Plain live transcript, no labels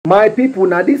My people,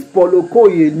 now this Paul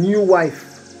Okoye new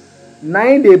wife,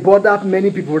 now they bother many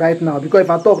people right now, because if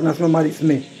I talk now, somebody is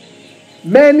me.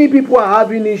 Many people are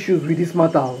having issues with this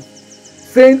matter,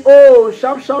 saying, oh,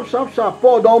 sharp,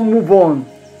 Paul don't move on.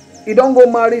 He don't go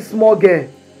marry small girl.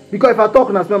 Because if I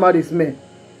talk now, somebody is me.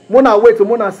 Wanna wait to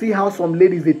wanna see how some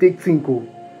ladies they take tinko.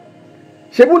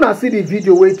 She wanna see the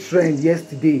video wey trend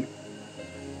yesterday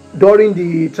during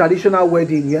the traditional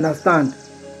wedding, you understand?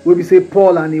 Where we say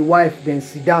Paul and his wife then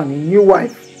sit down, a new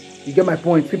wife. You get my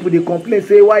point? People they complain,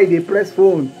 say why they press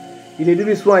phone, if they do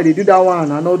this one, they do that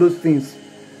one, and all those things.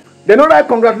 They don't like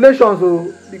congratulations,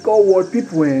 oh, because what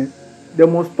people they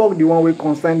must talk the one way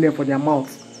concern them for their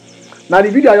mouths. Now the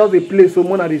video I just they play, so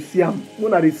when they see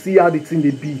how the thing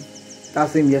they be.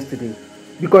 That's him yesterday.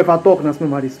 Because if I talk, that's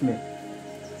me smell.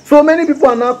 So many people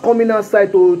are now coming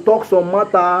outside to talk some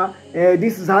matter.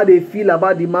 This is how they feel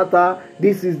about the matter.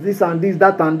 This is this and this,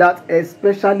 that and that.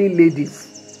 Especially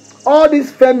ladies. All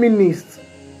these feminists,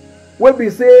 when we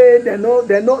say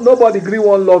nobody agree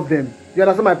won't love them. You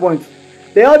understand my point?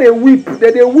 They weep.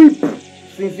 They weep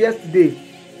since yesterday.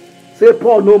 Say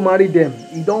Paul no marry them.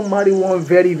 He don't marry one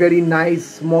very, very nice,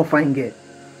 small, fine girl.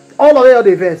 All of them,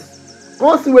 they verse.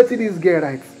 Come see what this girl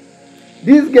writes.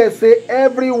 This girl say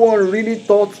everyone really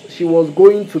thought she was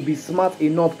going to be smart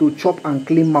enough to chop and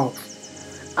clean mouth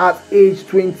at age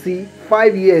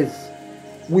 25 years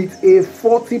with a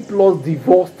 40+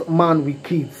 divorced man with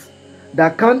kids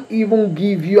that can't even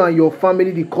give you and your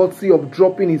family the courtesy of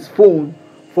dropping his phone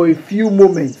for a few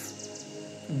moments.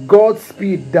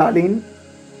 Godspeed, darling.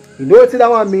 You know what that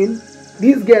one mean?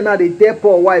 This girl now they tell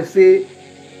Paul wife say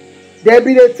there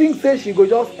be the thing say she go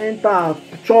just enter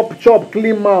chop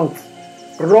clean mouth,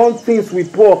 run things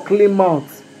with Paul clean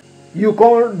mouth. You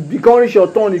can't reach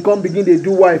your turn, you can't begin to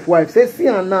do wife. Say see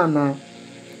and now.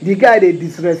 The guy they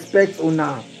disrespect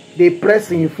una. They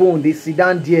press in phone, they sit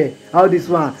down there. How this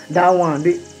one, that one.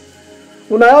 They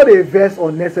una how they verse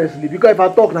unnecessarily. Because if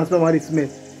I talk now somebody smell.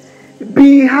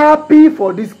 Be happy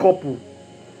for this couple.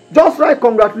 Just write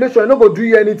congratulations, you no go do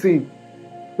you anything.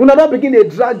 Una don't begin to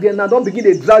drag them now, don't begin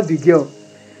to drag the girl.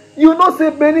 You know, say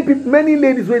many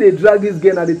ladies when they drag this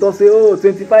girl and they talk say, oh,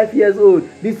 25 years old,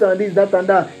 this and this, that and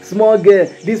that, small girl,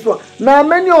 this one. Now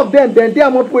many of them, then they are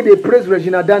not where they praise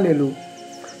Regina Daniel.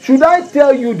 Should I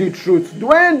tell you the truth?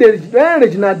 When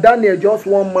Regina Daniel just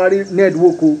want marry Ned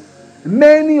Woko,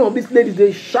 many of these ladies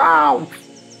they shout,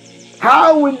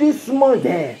 how will this small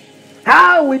girl?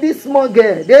 How will this small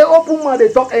girl? They open mouth,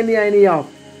 they talk anyhow.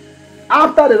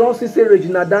 After they don't see say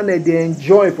Regina Daniel, they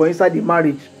enjoy for inside the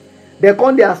marriage. They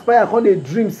come, they aspire, come, they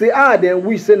dream, say, then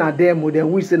wish say na them, or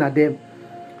then wish say na them.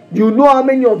 You know how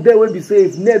many of them will be say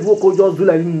if Ned Woko just do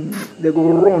like they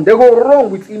go run. They go run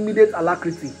with immediate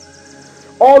alacrity.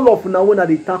 All of now when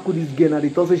they tackle this girl and they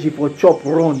talk say she for chop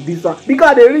run this one.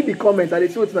 Because they read the comments and they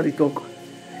see what they talk.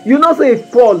 You know say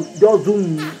if Paul just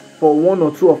do for one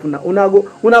or two of una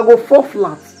go fall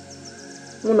flat.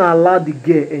 Una allow the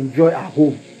girl enjoy at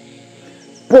home.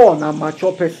 Paul na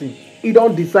mature person. He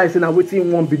don't decide say na wetin he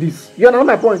want be this. You understand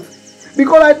my point?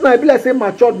 Because right now I be like say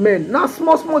matured men. Now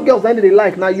small girls that they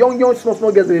like. Now young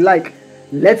small girls they like.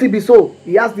 Let it be so.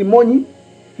 He has the money.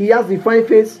 He has the fine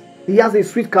face. He has a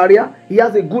sweet career. He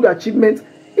has a good achievement.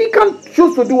 He can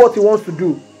choose to do what he wants to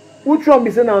do. Which one be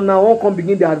say now one come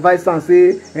begin the advice and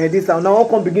say this and now one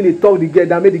come begin to talk the girl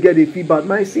that made the girl they feel bad.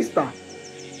 My sister,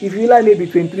 if you like maybe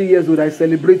 23 years old, I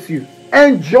celebrate you.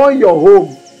 Enjoy your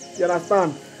home. You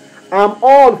understand? I'm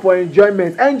all for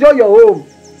enjoyment. Enjoy your home.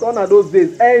 Gone are those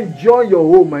days. Enjoy your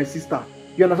home, my sister.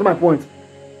 You understand my point?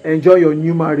 Enjoy your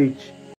new marriage.